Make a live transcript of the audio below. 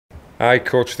I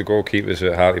coached the goalkeepers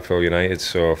at Hartlepool United,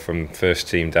 so from first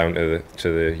team down to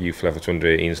the youth level, to under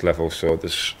 18s level. So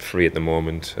there's 3 at the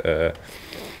moment.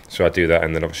 So I do that,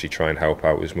 and then obviously try and help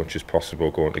out as much as possible,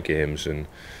 going to games and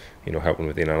helping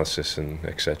with the analysis and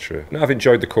etc. Now, I've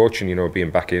enjoyed the coaching,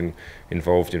 being back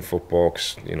involved in football,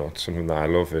 'cause, it's something that I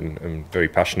love and I'm very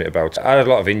passionate about. I had a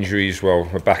lot of injuries, well,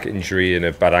 a back injury and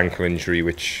a bad ankle injury,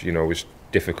 which was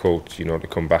difficult, to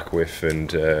come back with,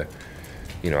 and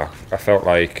I felt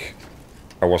like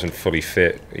I wasn't fully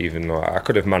fit, even though I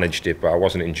could have managed it, but I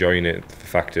wasn't enjoying it. The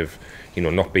fact of,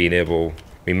 not being able,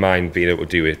 my mind being able to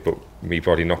do it, but my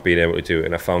body not being able to do it,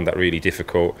 and I found that really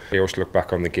difficult. I always look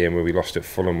back on the game where we lost at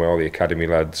Fulham, where all the academy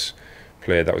lads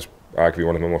played. That was arguably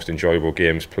one of my most enjoyable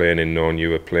games, playing in, knowing you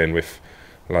were playing with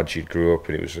lads you'd grew up,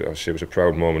 and it was a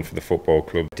proud moment for the football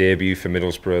club. Debut for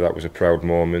Middlesbrough, that was a proud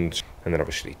moment, and then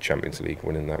obviously Champions League,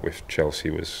 winning that with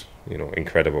Chelsea was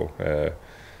incredible.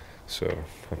 So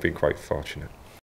I've been quite fortunate.